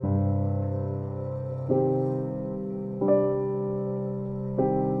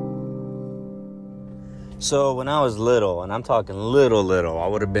So when I was little, and I'm talking little, I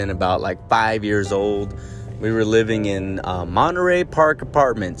would have been about like 5 years old. We were living in Monterey Park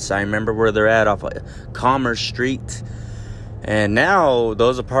Apartments. I remember where they're at off of Commerce Street. And now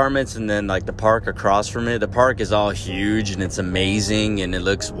those apartments and then like the park across from it, the park is all huge and it's amazing and it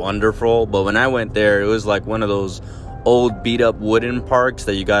looks wonderful. But when I went there, it was like one of those old beat up wooden parks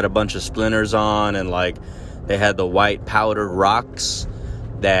that you got a bunch of splinters on, and like they had the white powdered rocks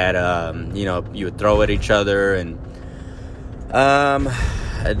that you would throw at each other, and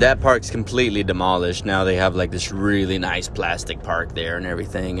that park's completely demolished. Now they have like this really nice plastic park there and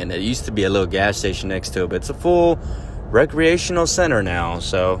everything, and it used to be a little gas station next to it, but it's a full recreational center now.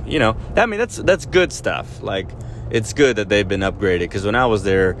 So that's good stuff. Like, it's good that they've been upgraded, because when I was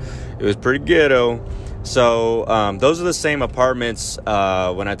there it was pretty ghetto. So those are the same apartments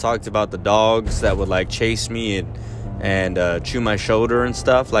when I talked about the dogs that would like chase me and chew my shoulder and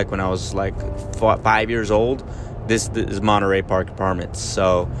stuff, like when I was like 5 years old. This is Monterey Park Apartments.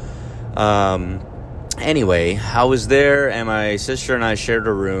 So anyway, I was there, and my sister and I shared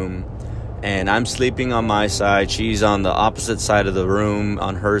a room, and I'm sleeping on my side, she's on the opposite side of the room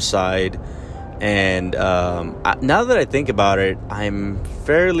on her side. And now that I think about it, I'm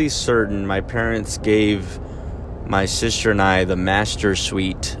fairly certain my parents gave my sister and I the master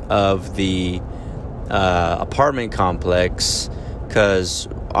suite of the apartment complex, because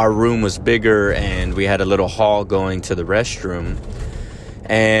our room was bigger and we had a little hall going to the restroom.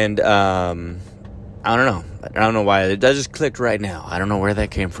 And I don't know why. That just clicked right now. I don't know where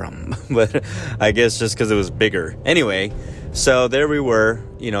that came from, but I guess just because it was bigger. Anyway, so there we were,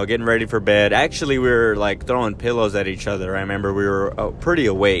 getting ready for bed. Actually, we were like throwing pillows at each other. I remember we were pretty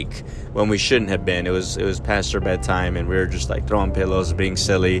awake when we shouldn't have been. It was past our bedtime, and we were just like throwing pillows, being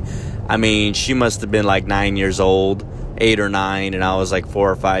silly. I mean, she must have been like 9 years old, 8 or 9, and I was like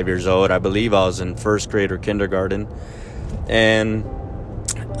 4 or 5 years old. I believe I was in first grade or kindergarten. And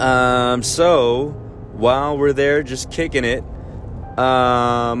so while we're there just kicking it,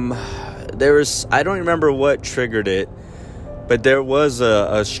 I don't remember what triggered it, but there was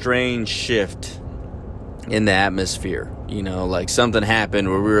a strange shift in the atmosphere. Like something happened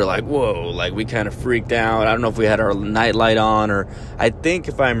where we were like, whoa, like we kind of freaked out. I don't know if we had our night light on, or I think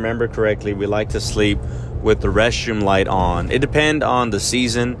if I remember correctly, we like to sleep with the restroom light on. It depends on the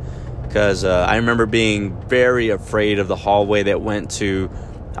season, because I remember being very afraid of the hallway that went to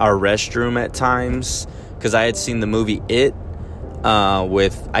our restroom at times, because I had seen the movie It,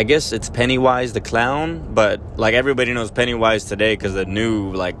 with, I guess it's Pennywise the clown, but like everybody knows Pennywise today because the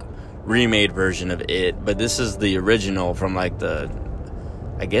new like remade version of It, but this is the original from like the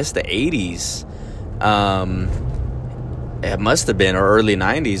 80s. It must have been, or early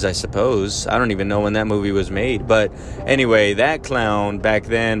 90s, I suppose. I don't even know when that movie was made. But anyway, that clown back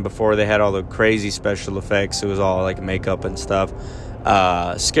then, before they had all the crazy special effects, it was all like makeup and stuff,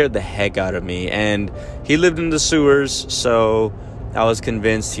 scared the heck out of me. And he lived in the sewers, so I was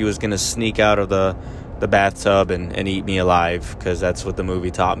convinced he was going to sneak out of the bathtub and eat me alive, because that's what the movie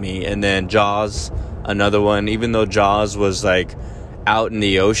taught me. And then Jaws, another one. Even though Jaws was like out in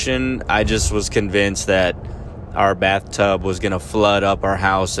the ocean, I just was convinced that our bathtub was going to flood up our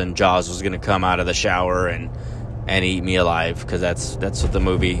house and Jaws was going to come out of the shower and eat me alive, because that's what the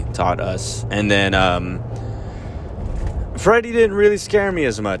movie taught us. And then Freddy didn't really scare me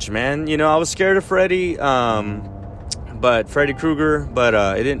as much, man. I was scared of Freddy, but Freddy Krueger, but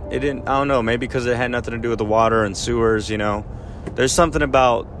it didn't, I don't know, maybe because it had nothing to do with the water and sewers. There's something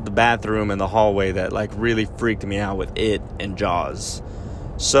about the bathroom and the hallway that like really freaked me out with It and Jaws.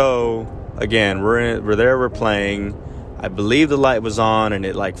 So again, we're playing. I believe the light was on and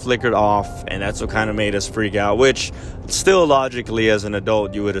it like flickered off, and that's what kind of made us freak out, which still logically as an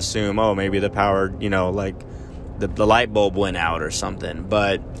adult you would assume, oh, maybe the power, like the light bulb went out or something.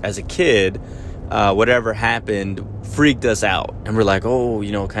 But as a kid, whatever happened freaked us out, and we're like,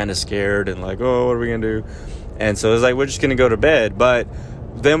 oh, kind of scared, and like, oh, what are we gonna do? And so it was like, we're just gonna go to bed. But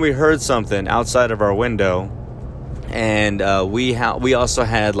then we heard something outside of our window, and we also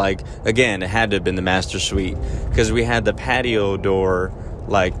had, like, again, it had to have been the master suite, because we had the patio door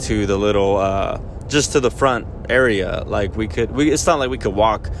like to the little just to the front area. Like it's not like we could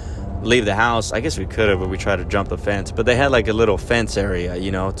leave the house. I guess we could have, but we tried to jump the fence. But they had like a little fence area,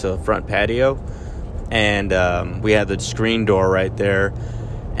 to the front patio, and we had the screen door right there,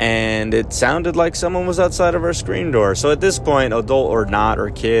 and it sounded like someone was outside of our screen door. So at this point, adult or not, or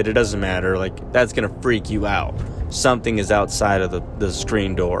kid, it doesn't matter, like that's gonna freak you out. Something is outside of the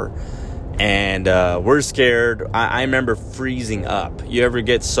screen door. And we're scared. I remember freezing up. You ever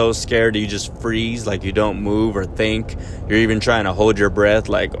get so scared you just freeze, like you don't move or think? You're even trying to hold your breath,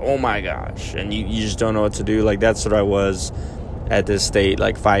 like, oh my gosh. And you just don't know what to do. Like, that's what I was at this state,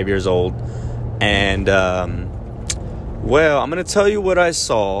 like 5 years old. And, well, I'm going to tell you what I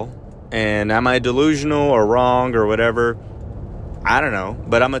saw. And am I delusional or wrong or whatever? I don't know.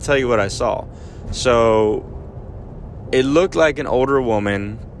 But I'm going to tell you what I saw. So it looked like an older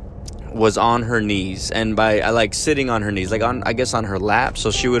woman was on her knees, and by like sitting on her knees, like on, I guess, on her lap. So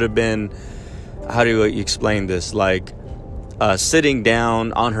she would have been, how do you explain this, like sitting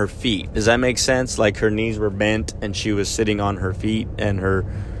down on her feet. Does that make sense? Like her knees were bent and she was sitting on her feet, and her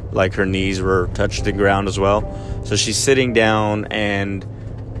knees were touched the ground as well. So she's sitting down and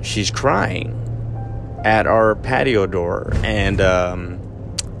she's crying at our patio door, and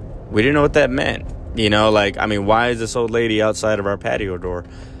we didn't know what that meant. Like, I mean, why is this old lady outside of our patio door?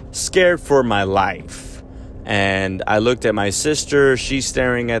 Scared for my life. And I looked at my sister. She's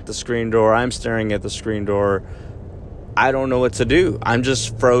staring at the screen door. I'm staring at the screen door. I don't know what to do. I'm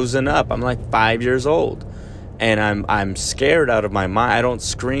just frozen up. I'm like 5 years old, and I'm scared out of my mind. I don't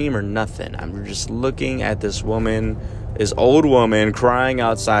scream or nothing. I'm just looking at this woman, this old woman, crying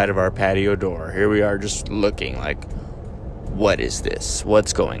outside of our patio door. Here we are, just looking like, what is this?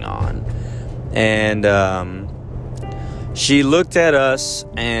 What's going on? And she looked at us,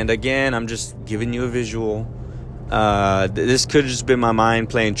 and again, I'm just giving you a visual. This could have just been my mind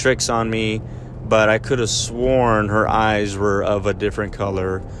playing tricks on me, but I could have sworn her eyes were of a different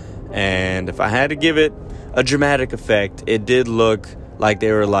color. And if I had to give it a dramatic effect, it did look like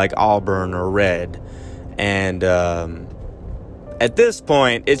they were like auburn or red. And at this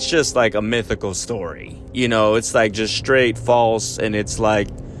point, it's just like a mythical story. It's like just straight false, and it's like,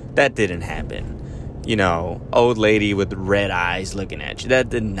 that didn't happen. Old lady with red eyes looking at you. That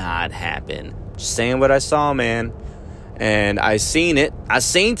did not happen. Just saying what I saw, man. And I seen it.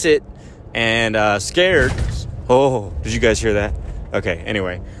 And scared. Oh, did you guys hear that? Okay,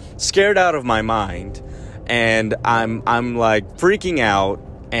 anyway. Scared out of my mind. And I'm like freaking out.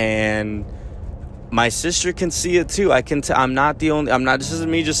 And my sister can see it too. I can I'm not the only. This isn't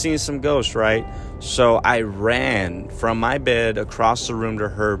me just seeing some ghosts, right? So I ran from my bed across the room to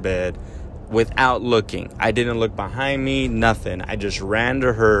her bed without looking. I didn't look behind me, nothing. I just ran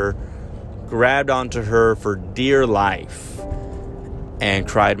to her, grabbed onto her for dear life, and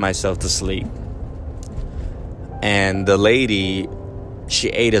cried myself to sleep. And the lady, she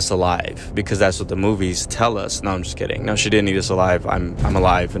ate us alive, because that's what the movies tell us. No, I'm just kidding. No, she didn't eat us alive. I'm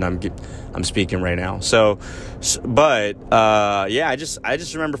alive, and I'm speaking right now. Yeah, I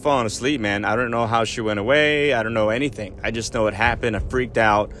just remember falling asleep, man. I don't know how she went away. I don't know anything. I just know it happened. I freaked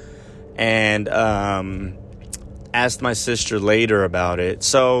out, and asked my sister later about it.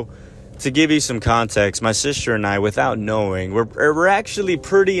 So to give you some context, my sister and I, without knowing, we're actually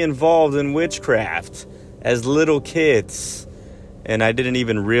pretty involved in witchcraft as little kids. And I didn't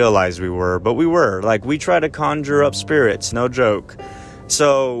even realize we were, but we were. Like, we try to conjure up spirits, no joke.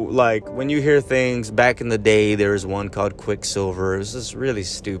 So, like, when you hear things, back in the day, there was one called Quicksilver. It was this really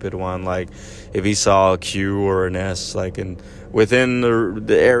stupid one. Like, if he saw a Q or an S, like, within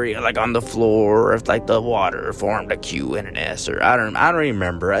the area, like, on the floor, or if, like, the water formed a Q and an S, or I don't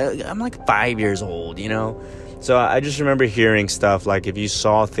remember. I'm, like, 5 years old, So I just remember hearing stuff, like, if you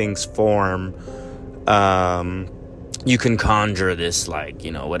saw things form, you can conjure this, like,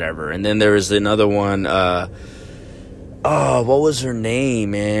 whatever. And then there was another one, what was her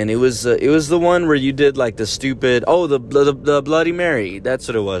name, man? It was the one where you did like the stupid, the Bloody Mary. That's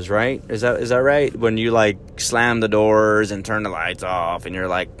what it was, right? Is that right? When you like slam the doors and turn the lights off, and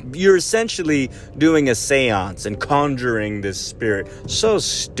you're essentially doing a seance and conjuring this spirit. So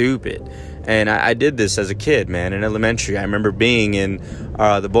stupid. And I did this as a kid, man, in elementary. I remember being in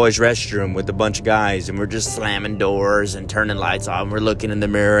the boys' restroom with a bunch of guys, and we're just slamming doors and turning lights off, and we're looking in the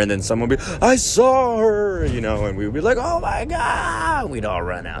mirror, and then someone would be, I saw her, and we'd be like, oh my God, and we'd all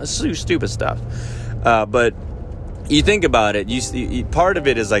run out. It's stupid stuff. But you think about it, you part of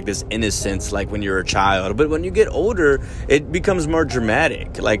it is like this innocence, like when you're a child. But when you get older, it becomes more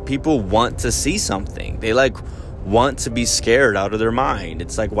dramatic. Like, people want to see something. They want to be scared out of their mind.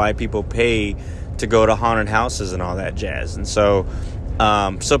 It's like why people pay to go to haunted houses and all that jazz. And so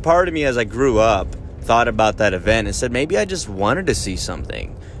part of me, as I grew up, thought about that event and said, maybe I just wanted to see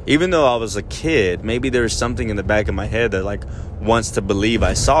something. Even though I was a kid, maybe there's something in the back of my head that like wants to believe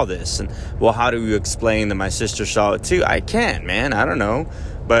I saw this. And well, how do you explain that my sister saw it too? I can't, man. I don't know.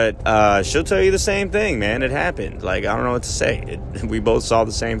 But she'll tell you the same thing, man. It happened. Like, I don't know what to say. We both saw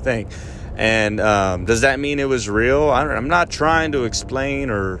the same thing. And does that mean it was real? I'm not trying to explain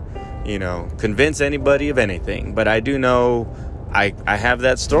or convince anybody of anything, but I do know I have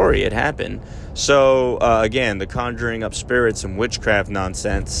that story. It happened. So, again, the conjuring up spirits and witchcraft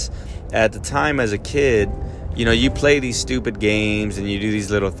nonsense. At the time as a kid, you play these stupid games and you do these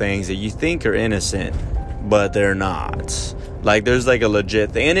little things that you think are innocent, but they're not. Like, there's like a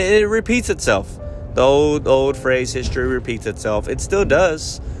legit thing. And it repeats itself. The old phrase, history repeats itself. It still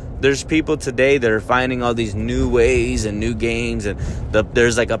does. There's people today that are finding all these new ways and new games, and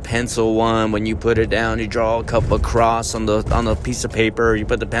there's like a pencil one. When you put it down, you draw a cross on the piece of paper. You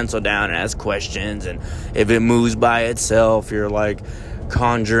put the pencil down and ask questions, and if it moves by itself, you're like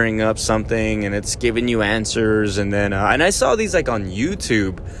conjuring up something, and it's giving you answers. And then and I saw these like on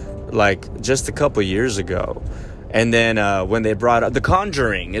YouTube, like just a couple years ago. And then when they brought up The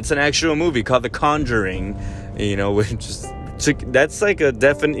Conjuring, it's an actual movie called The Conjuring, which is. That's like a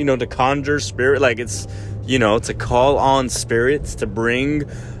definite, to conjure spirit, like it's, to call on spirits, to bring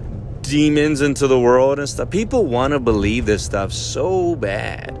demons into the world and stuff. People want to believe this stuff so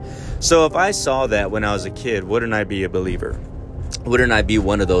bad. So if I saw that when I was a kid, wouldn't I be a believer? Wouldn't I be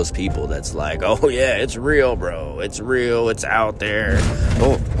one of those people that's like, oh yeah, it's real, bro. It's real. It's out there.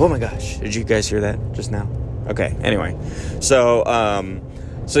 Oh my gosh. Did you guys hear that just now? Okay. Anyway. So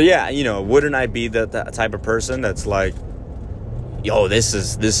yeah, wouldn't I be that type of person that's like, yo, this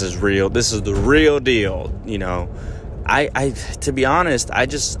is real. This is the real deal. I to be honest,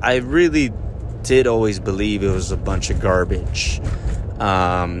 I really did always believe it was a bunch of garbage.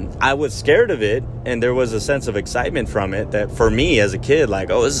 I was scared of it, and there was a sense of excitement from it that for me as a kid, like,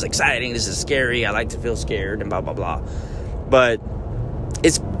 oh, this is exciting, this is scary, I like to feel scared and blah, blah, blah. But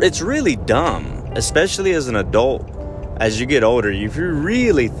it's really dumb, especially as an adult. As you get older, if you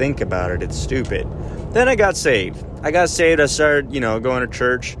really think about it, it's stupid. Then I got saved. I started, going to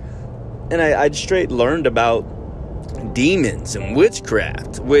church, and I straight learned about demons and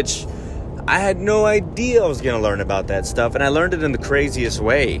witchcraft, which I had no idea I was going to learn about that stuff, and I learned it in the craziest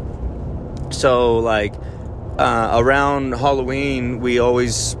way. So, like, around Halloween, we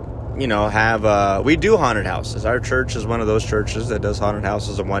always, we do haunted houses. Our church is one of those churches that does haunted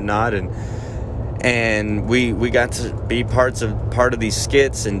houses and whatnot, and we got to be part of these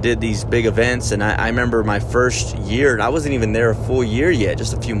skits and did these big events. And I remember my first year, and I wasn't even there a full year yet,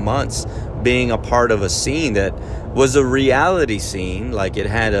 just a few months, being a part of a scene that was a reality scene. Like, it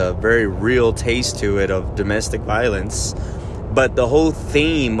had a very real taste to it of domestic violence. But the whole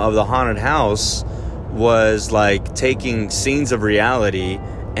theme of the haunted house was like taking scenes of reality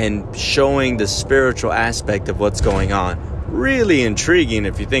and showing the spiritual aspect of what's going on. Really intriguing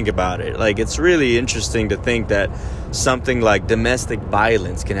if you think about it. Like, it's really interesting to think that something like domestic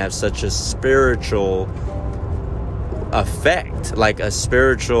violence can have such a spiritual effect, like a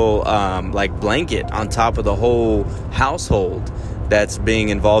spiritual like blanket on top of the whole household that's being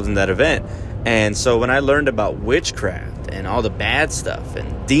involved in that event. And so when I learned about witchcraft and all the bad stuff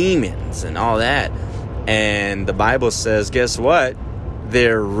and demons and all that, and the Bible says, guess what?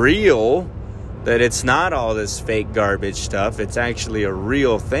 They're real. That it's not all this fake garbage stuff. It's actually a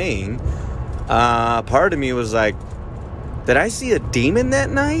real thing. Part of me was like, did I see a demon that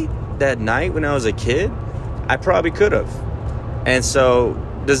night? That night when I was a kid? I probably could have. And so,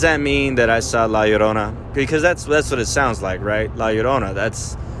 does that mean that I saw La Llorona? Because that's what it sounds like, right? La Llorona.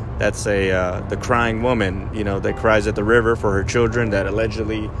 That's the crying woman, that cries at the river for her children that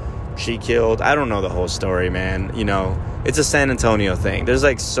allegedly she killed. I don't know the whole story, man. It's a San Antonio thing. There's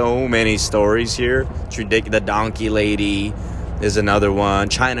like so many stories here. It's ridiculous. The donkey lady is another one.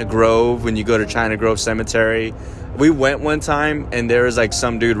 China Grove, when you go to China Grove Cemetery. We went one time, and there was like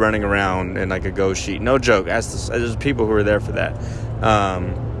some dude running around in like a ghost sheet. No joke. There's people who were there for that.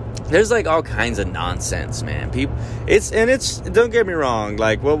 There's like all kinds of nonsense, man. It's don't get me wrong.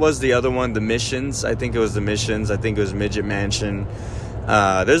 Like, what was the other one? The Missions. I think it was the Missions. I think it was Midget Mansion.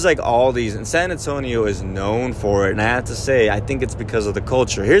 There's like all these, and San Antonio is known for it, and I have to say, I think it's because of the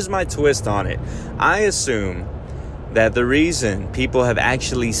culture. Here's my twist on it. I assume that the reason people have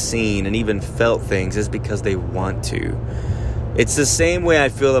actually seen and even felt things is because they want to. It's the same way I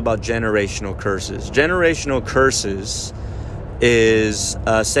feel about generational curses. Generational curses is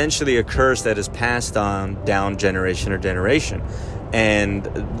essentially a curse that is passed on down generation or generation. And,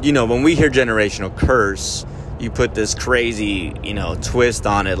 when we hear generational curse, you put this crazy, twist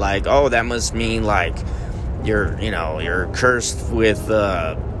on it, like, oh, that must mean like you're cursed with,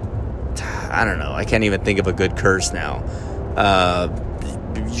 I don't know, I can't even think of a good curse now.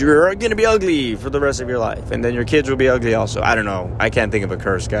 You're gonna be ugly for the rest of your life, and then your kids will be ugly also. I don't know. I can't think of a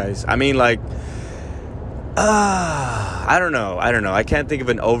curse, guys. I mean, like, I don't know. I can't think of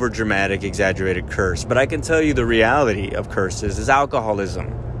an over-dramatic, exaggerated curse, but I can tell you the reality of curses is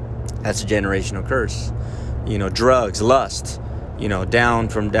alcoholism. That's a generational curse. Drugs, lust, down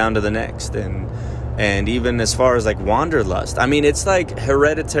to the next. And even as far as like wanderlust, I mean, it's like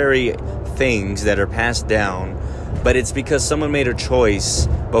hereditary things that are passed down, but it's because someone made a choice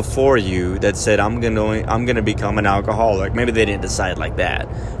before you that said, I'm gonna become an alcoholic. Maybe they didn't decide like that,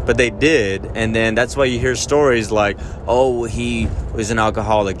 but they did. And then that's why you hear stories like, oh, he was an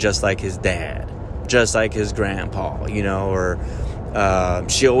alcoholic just like his dad, just like his grandpa, or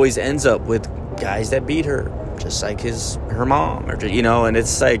she always ends up with guys that beat her, just like her mom, and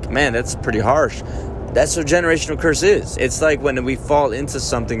it's like, man, that's pretty harsh. That's what generational curse is. It's like when we fall into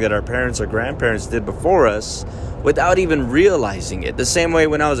something that our parents or grandparents did before us without even realizing it. The same way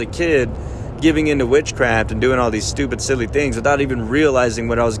when I was a kid, giving into witchcraft and doing all these stupid, silly things without even realizing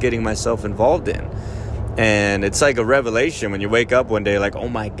what I was getting myself involved in. And it's like a revelation when you wake up one day like, oh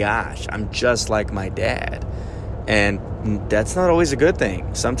my gosh, I'm just like my dad. And that's not always a good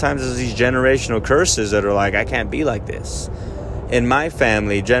thing. Sometimes there's these generational curses that are like, I can't be like this. In my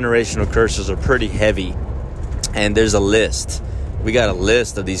family, generational curses are pretty heavy. And there's a list. We got a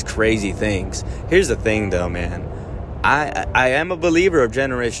list of these crazy things. Here's the thing, though, man. I am a believer of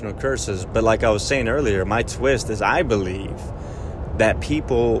generational curses. But like I was saying earlier, my twist is I believe that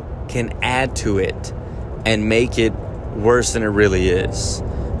people can add to it and make it worse than it really is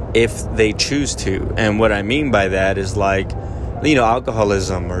if they choose to. And what I mean by that is like,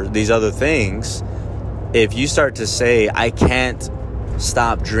 alcoholism or these other things. If you start to say, I can't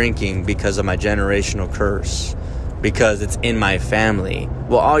stop drinking because of my generational curse, because it's in my family,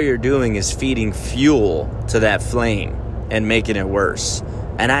 well, all you're doing is feeding fuel to that flame and making it worse.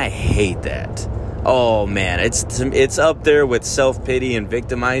 And I hate that. Oh man, it's up there with self-pity and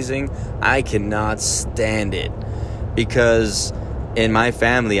victimizing. I cannot stand it, because in my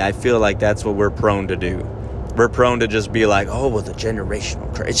family, I feel like that's what we're prone to do. We're prone to just be like, oh, well, the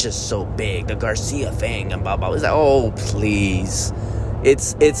generational curse, it's just so big, the Garcia thing, and blah, blah. It's like, oh, please.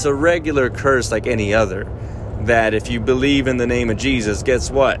 It's a regular curse like any other, that if you believe in the name of Jesus,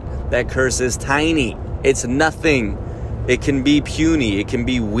 guess what? That curse is tiny. It's nothing. It can be puny. It can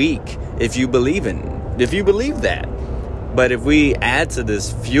be weak if you believe that. But if we add to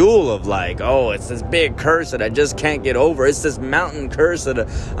this fuel of like, oh, it's this big curse that I just can't get over. It's this mountain curse that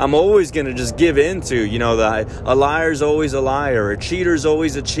I'm always going to just give into. A liar's always a liar. A cheater's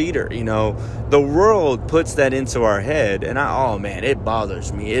always a cheater. The world puts that into our head. And it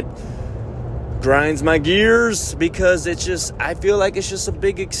bothers me. It grinds my gears, because I feel like it's just a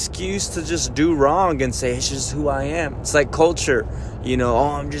big excuse to just do wrong and say, it's just who I am. It's like culture.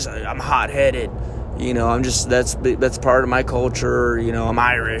 I'm hot-headed. That's part of my culture. I'm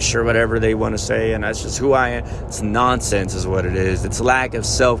Irish or whatever they want to say, and that's just who I am. It's nonsense is what it is. It's lack of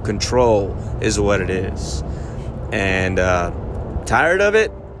self-control is what it is. And tired of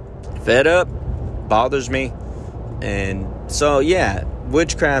it, fed up, bothers me. And so, yeah,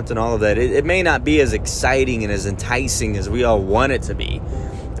 witchcraft and all of that, it may not be as exciting and as enticing as we all want it to be,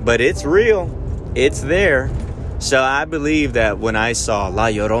 but it's real. It's there. So I believe that when I saw La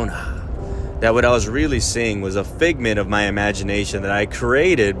Llorona, that what I was really seeing was a figment of my imagination that I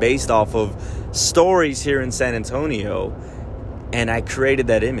created based off of stories here in San Antonio. And I created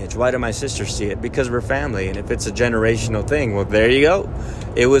that image. Why do my sisters see it? Because we're family. And if it's a generational thing, well, there you go.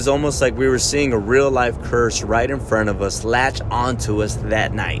 It was almost like we were seeing a real life curse right in front of us, latch onto us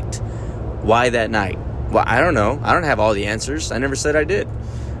that night. Why that night? Well, I don't know. I don't have all the answers. I never said I did.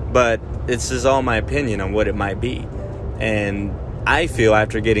 But this is all my opinion on what it might be. And I feel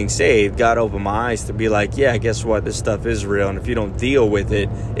after getting saved, God opened my eyes to be like, yeah, guess what? This stuff is real. And if you don't deal with it,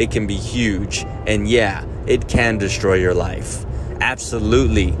 it can be huge. And yeah, it can destroy your life.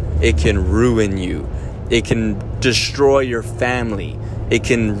 Absolutely. It can ruin you. It can destroy your family. It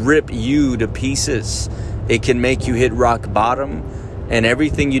can rip you to pieces. It can make you hit rock bottom. And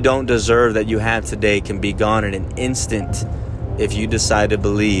everything you don't deserve that you have today can be gone in an instant if you decide to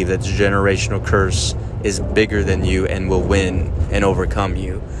believe that the generational curse is bigger than you and will win and overcome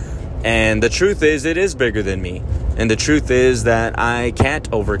you. And the truth is, it is bigger than me. And the truth is that I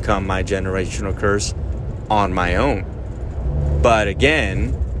can't overcome my generational curse on my own. But again,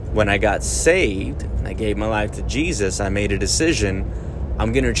 when I got saved and I gave my life to Jesus, I made a decision.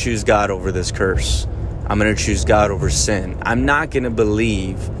 I'm going to choose God over this curse. I'm going to choose God over sin. I'm not going to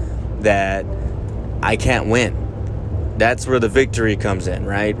believe that I can't win. That's where the victory comes in,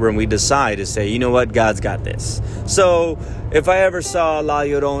 right? When we decide to say, you know what, God's got this. So if I ever saw La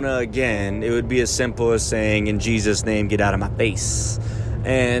Llorona again, it would be as simple as saying, in Jesus' name, get out of my face.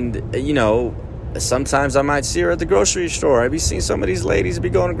 And, sometimes I might see her at the grocery store. I'd be seeing some of these ladies be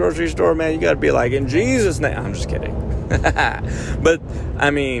going to the grocery store, man. You got to be like, in Jesus' name. I'm just kidding. But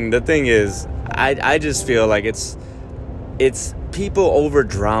I mean, the thing is, I just feel like it's people over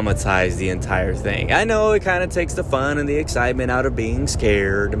dramatize the entire thing. I know it kind of takes the fun and the excitement out of being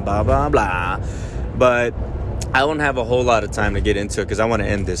scared and blah blah blah, but I don't have a whole lot of time to get into it because I want to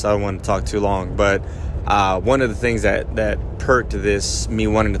end this. I don't want to talk too long. But one of the things that perked this, me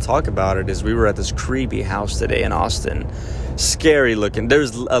wanting to talk about it, is we were at this creepy house today in Austin. Scary looking.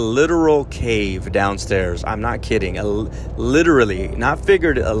 There's a literal cave downstairs. I'm not kidding. Literally, not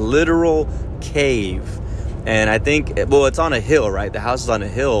figured, a literal cave. And I think, well, it's on a hill, right? The house is on a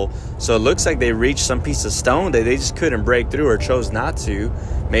hill. So it looks like they reached some piece of stone that they just couldn't break through or chose not to.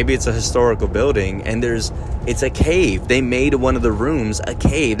 Maybe it's a historical building. And it's a cave. They made one of the rooms a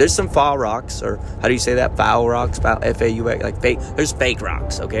cave. There's some foul rocks, or how do you say that? Foul rocks, F-A-U-X, like fake. There's fake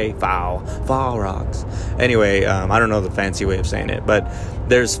rocks, okay? Foul rocks. Anyway, I don't know the fancy way of saying it, but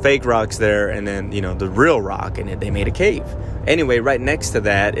there's fake rocks there, and then, the real rock, and they made a cave. Anyway, right next to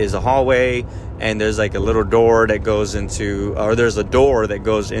that is a hallway, and there's like a little door that goes into, or there's a door that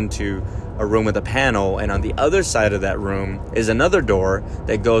goes into a room with a panel, and on the other side of that room is another door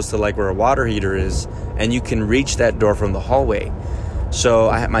that goes to like where a water heater is, and you can reach that door from the hallway. So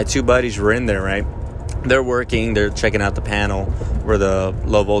my two buddies were in there, right? They're working, they're checking out the panel where the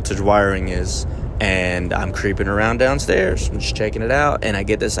low voltage wiring is, and I'm creeping around downstairs. I'm just checking it out, and I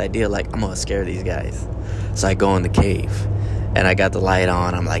get this idea, like, I'm gonna scare these guys. So I go in the cave, and I got the light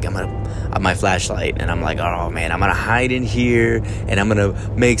on. I'm like, my flashlight, and I'm like, oh man, I'm gonna hide in here, and I'm gonna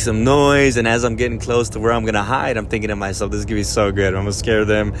make some noise. And as I'm getting close to where I'm gonna hide, I'm thinking to myself, this is gonna be so good. I'm gonna scare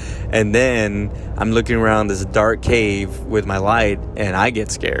them. And then I'm looking around this dark cave with my light, and I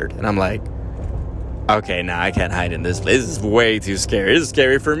get scared, and I'm like, okay, now I can't hide in this place. This is way too scary. This is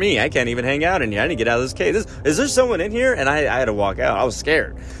scary for me. I can't even hang out in here. I need to get out of this cave. Is there someone in here? And I had to walk out. I was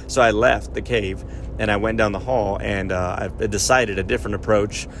scared. So I left the cave, and I went down the hall, and I decided a different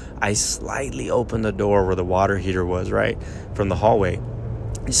approach. I slightly opened the door where the water heater was, right, from the hallway,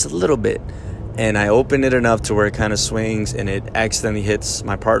 just a little bit. And I opened it enough to where it kind of swings, and it accidentally hits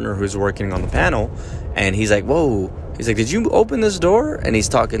my partner who's working on the panel. And he's like, whoa. He's like, did you open this door? And he's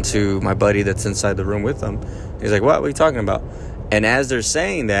talking to my buddy that's inside the room with him. He's like, what are you talking about? And as they're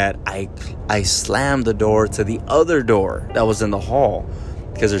saying that, I slammed the door to the other door that was in the hall,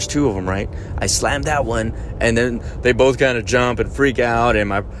 because there's two of them, right? I slammed that one, and then they both kind of jump and freak out.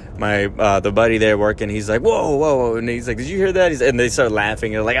 And the buddy there working, he's like, whoa, and he's like, did you hear that? And they start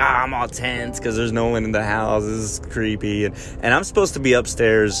laughing, and they're like, I'm all tense because there's no one in the house. This is creepy. And I'm supposed to be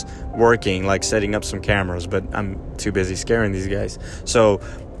upstairs working, like setting up some cameras, but I'm too busy scaring these guys. So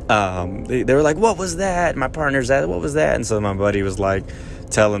they were like, what was that? My partner's at, what was that? And so my buddy was like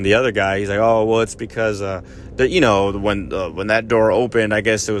telling the other guy, he's like, oh, well, it's because when that door opened, I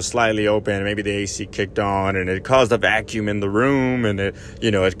guess it was slightly open, maybe the AC kicked on, and it caused a vacuum in the room, and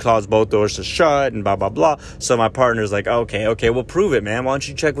it caused both doors to shut, and blah blah blah. So my partner's like, okay, well, prove it, man. Why don't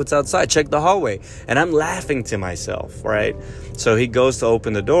you check what's outside? Check the hallway. And I'm laughing to myself, right? So he goes to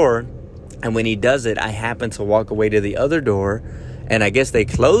open the door, and when he does it, I happen to walk away to the other door, and I guess they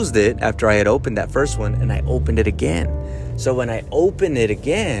closed it after I had opened that first one, and I opened it again. So when I opened it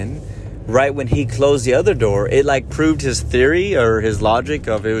again, right when he closed the other door, it like proved his theory or his logic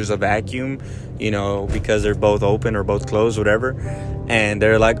of it was a vacuum, because they're both open or both closed, whatever. And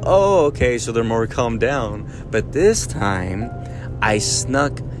they're like, oh, okay, so they're more calmed down. But this time, I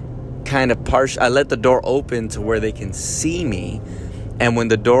snuck kind of I let the door open to where they can see me. And when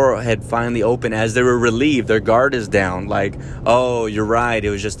the door had finally opened, as they were relieved, their guard is down. Like, oh, you're right. It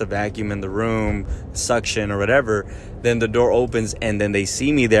was just a vacuum in the room, suction or whatever. Then the door opens, and then they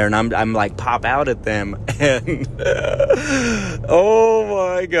see me there, and I'm like, pop out at them. And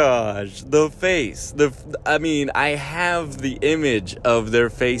oh my gosh, the face. I have the image of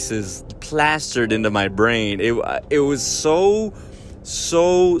their faces plastered into my brain. It was so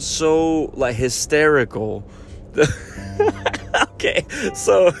like hysterical. Okay,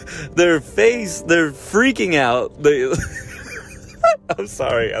 so they're freaking out. I'm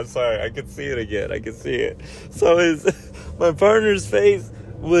sorry. I can see it again. I can see it. So my partner's face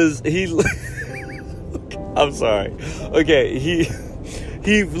was, I'm sorry. Okay,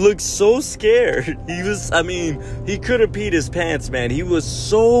 he looked so scared. He could have peed his pants, man. He was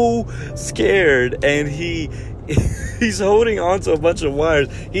so scared, and he's holding on to a bunch of wires.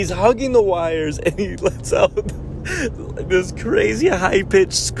 He's hugging the wires, and he lets out this crazy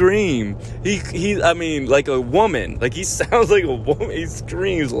high-pitched scream. He like a woman. Like, he sounds like a woman. He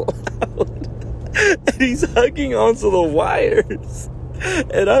screams loud. And he's hugging onto the wires.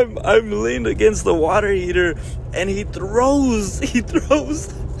 And I'm leaned against the water heater, and he throws.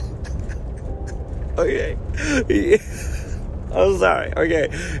 Okay. I'm sorry. Okay.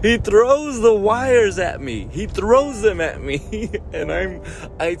 He throws the wires at me. He throws them at me. And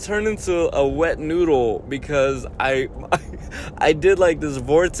I turn into a wet noodle because I did like this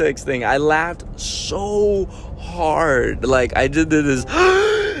vortex thing. I laughed so hard. Like I did this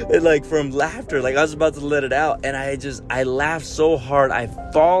and like from laughter. Like I was about to let it out. And I laughed so hard. I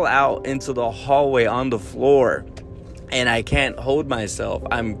fall out into the hallway on the floor. And I can't hold myself.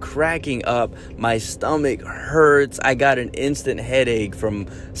 I'm cracking up. My stomach hurts. I got an instant headache from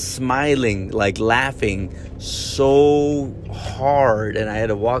smiling, like laughing so hard. And I had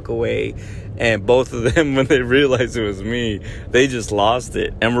to walk away. And both of them, when they realized it was me, they just lost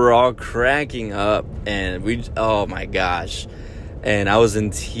it. And we're all cracking up. And oh my gosh. And I was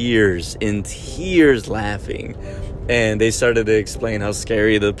in tears laughing. And they started to explain how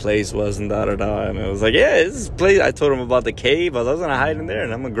scary the place was and da-da-da. And I was like, yeah, this place. I told them about the cave. I was going to hide in there.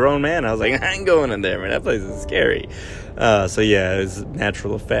 And I'm a grown man. I was like, I ain't going in there, man. That place is scary. So, yeah, it was a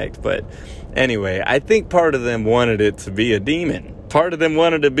natural effect. But anyway, I think part of them wanted it to be a demon. Part of them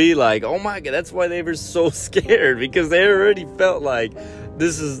wanted to be like, oh, my God. That's why they were so scared. Because they already felt like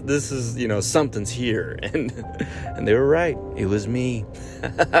this is, you know, something's here. And they were right. It was me.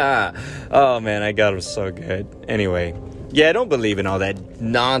 Oh, man, I got them so good. Anyway, yeah, don't believe in all that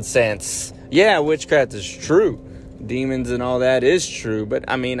nonsense. Yeah, witchcraft is true. Demons and all that is true. But,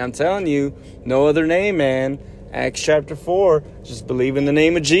 I mean, I'm telling you, no other name, man. Acts chapter 4. Just believe in the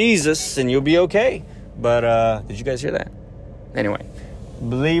name of Jesus and you'll be okay. But, did you guys hear that? Anyway,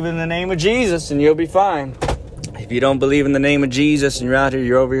 believe in the name of Jesus and you'll be fine. If you don't believe in the name of Jesus and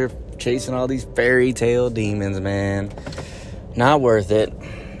you're over here chasing all these fairy tale demons, man, not worth it.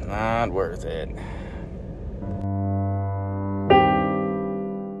 Not worth it.